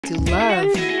To love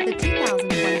the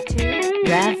 2022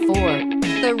 RAV4.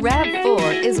 The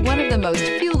RAV4 is one of the most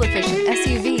fuel-efficient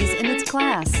SUVs in its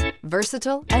class.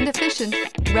 Versatile and efficient,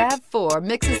 RAV4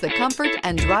 mixes the comfort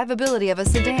and drivability of a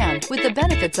sedan with the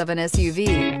benefits of an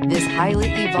SUV. This highly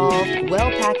evolved,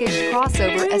 well-packaged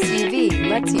crossover SUV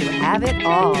lets you have it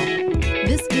all.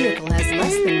 This vehicle has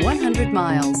less than 100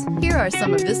 miles. Here are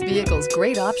some of this vehicle's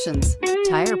great options: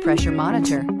 tire pressure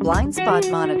monitor, blind spot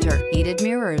monitor, heated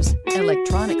mirrors,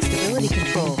 electronic stability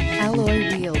control,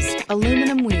 alloy wheels,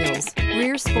 aluminum wheels,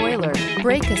 rear spoiler,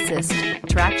 brake assist,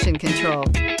 traction control,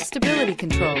 stability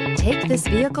control. Take this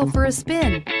vehicle for a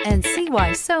spin and see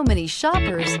why so many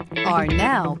shoppers are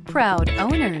now proud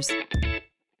owners.